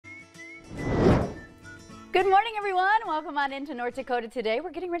Good morning, everyone. Welcome on into North Dakota today. We're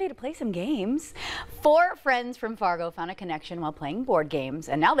getting ready to play some games. 4 friends from Fargo found a connection while playing board games,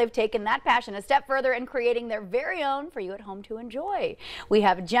 and now they've taken that passion a step further in creating their very own for you at home to enjoy. We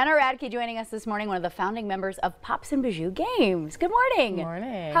have Jenna Radke joining us this morning, one of the founding members of Pops and Bejou Games. Good morning. Good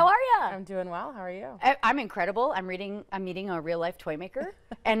morning. How are you? I'm doing well. How are you? I'm incredible. I'm meeting a real-life toy maker,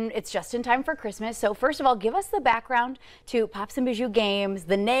 and it's just in time for Christmas. So first of all, give us the background to Pops and Bejou Games,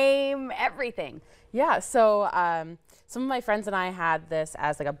 the name, everything. Yeah, so some of my friends and I had this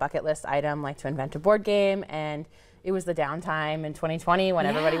as like a bucket list item, like to invent a board game, and it was the downtime in 2020 when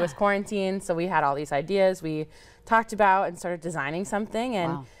everybody was quarantined, so we had all these ideas we talked about and started designing something,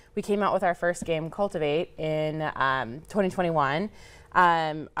 and we came out with our first game, Cultivate, in 2021.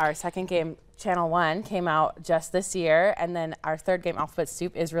 Our second game, Channel 1, came out just this year, and then our third game, Alphabet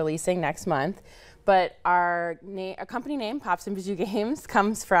Soup, is releasing next month. But our company name, Pops and Bejou Games,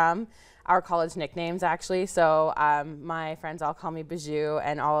 comes from our college nicknames, actually. So my friends all call me Bejou,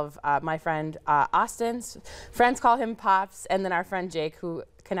 and all of my friend Austin's friends call him Pops, and then our friend Jake, who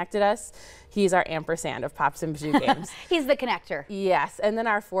connected us, he's our ampersand of Pops and Bejou Games. He's the connector. Yes, and then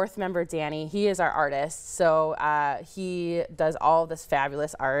our fourth member, Danny, he is our artist. So he does all this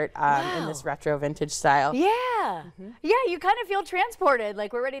fabulous art in this retro vintage style. Yeah, yeah, you kind of feel transported,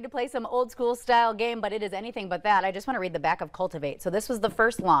 like we're ready to play some old school style game, but it is anything but that. I just want to read the back of Cultivate. So this was the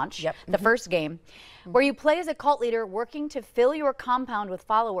first launch, the first game, where you play as a cult leader working to fill your compound with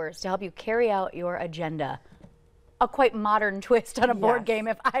followers to help you carry out your agenda. A quite modern twist on a board game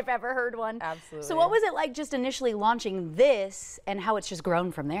if I've ever heard one. Absolutely. So what was it like just initially launching this and how it's just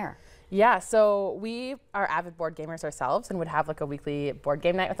grown from there? Yeah, so we are avid board gamers ourselves and would have like a weekly board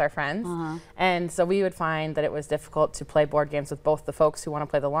game night with our friends. And so we would find that it was difficult to play board games with both the folks who want to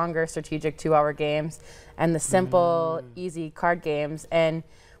play the longer strategic 2-hour games and the simple, easy card games. And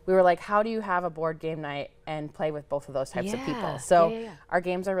we were like, how do you have a board game night and play with both of those types of people? So our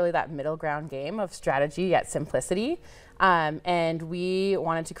games are really that middle ground game of strategy yet simplicity. And we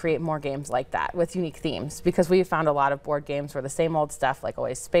wanted to create more games like that with unique themes, because we found a lot of board games were the same old stuff, like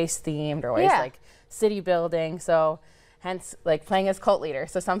always space themed or always like city building. So hence like playing as cult leader.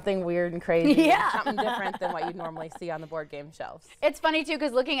 So something weird and crazy, something different than what you'd normally see on the board game shelves. It's funny too,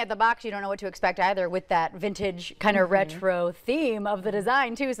 because looking at the box, you don't know what to expect either with that vintage kind of retro theme of the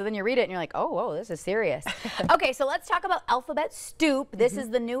design too. So then you read it and you're like, oh, whoa, this is serious. Okay, so let's talk about Alphabet Soup. This is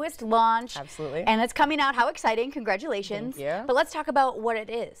the newest launch. Absolutely. And it's coming out. How exciting. Congratulations. Thank you. But let's talk about what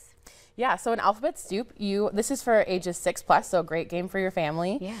it is. Yeah, so in Alphabet Soup, this is for ages 6+, so a great game for your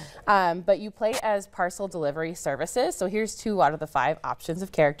family. Yeah. But you play as parcel delivery services. So here's 2 out of the 5 options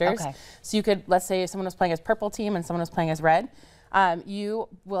of characters. Okay. So you could, let's say someone was playing as purple team and someone was playing as red. You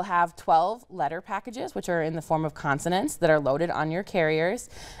will have 12 letter packages, which are in the form of consonants that are loaded on your carriers,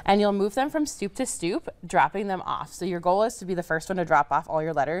 and you'll move them from stoop to stoop, dropping them off. So your goal is to be the first one to drop off all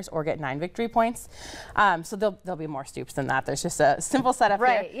your letters or get 9 victory points. So there'll be more stoops than that. There's just a simple setup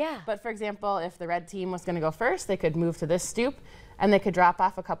here. Yeah. But for example, if the red team was going to go first, they could move to this stoop, and they could drop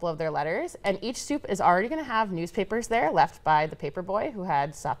off a couple of their letters. And each stoop is already going to have newspapers there left by the paper boy who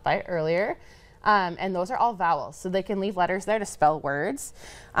had stopped by earlier. And those are all vowels, so they can leave letters there to spell words.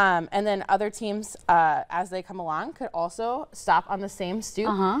 And then other teams, as they come along, could also stop on the same stoop,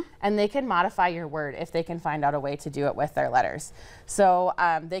 and they can modify your word if they can find out a way to do it with their letters. So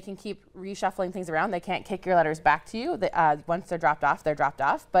they can keep reshuffling things around. They can't kick your letters back to you. Once they're dropped off, they're dropped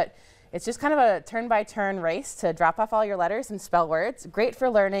off. But it's just kind of a turn-by-turn race to drop off all your letters and spell words. Great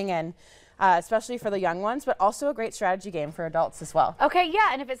for learning and especially for the young ones, but also a great strategy game for adults as well. Okay, yeah,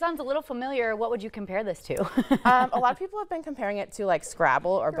 and if it sounds a little familiar, what would you compare this to? A lot of people have been comparing it to like Scrabble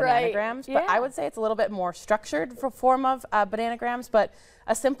or Bananagrams, but I would say it's a little bit more structured form of Bananagrams, but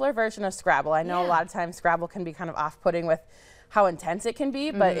a simpler version of Scrabble. I know a lot of times Scrabble can be kind of off-putting with how intense it can be,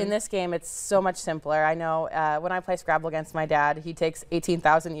 but in this game it's so much simpler. I know when I play Scrabble against my dad, he takes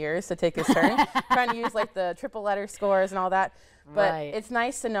 18,000 years to take his turn, trying to use like the triple letter scores and all that. But it's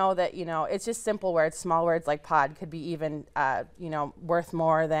nice to know that, you know, it's just simple words, small words like pod could be even, you know, worth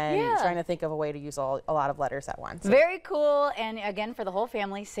more than trying to think of a way to use a lot of letters at once. Very cool. And again, for the whole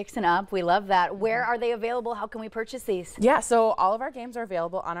family, 6 and up, we love that. Where are they available? How can we purchase these? Yeah, so all of our games are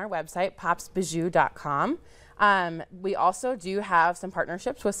available on our website, popsbejou.com. We also do have some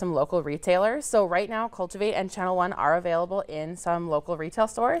partnerships with some local retailers. So right now, Cultivate and Channel 1 are available in some local retail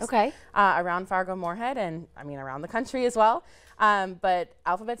stores around Fargo-Moorhead and, I mean, around the country as well. But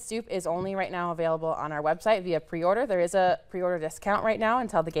Alphabet Soup is only right now available on our website via pre-order. There is a pre-order discount right now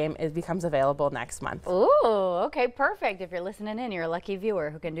until the game becomes available next month. Ooh, okay, perfect. If you're listening in, you're a lucky viewer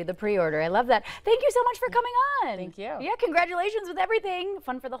who can do the pre-order. I love that. Thank you so much for coming on. Thank you. Yeah, congratulations with everything.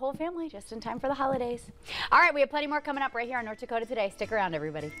 Fun for the whole family, just in time for the holidays. All right, we have plenty more coming up right here on North Dakota Today. Stick around,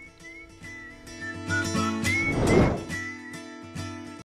 everybody.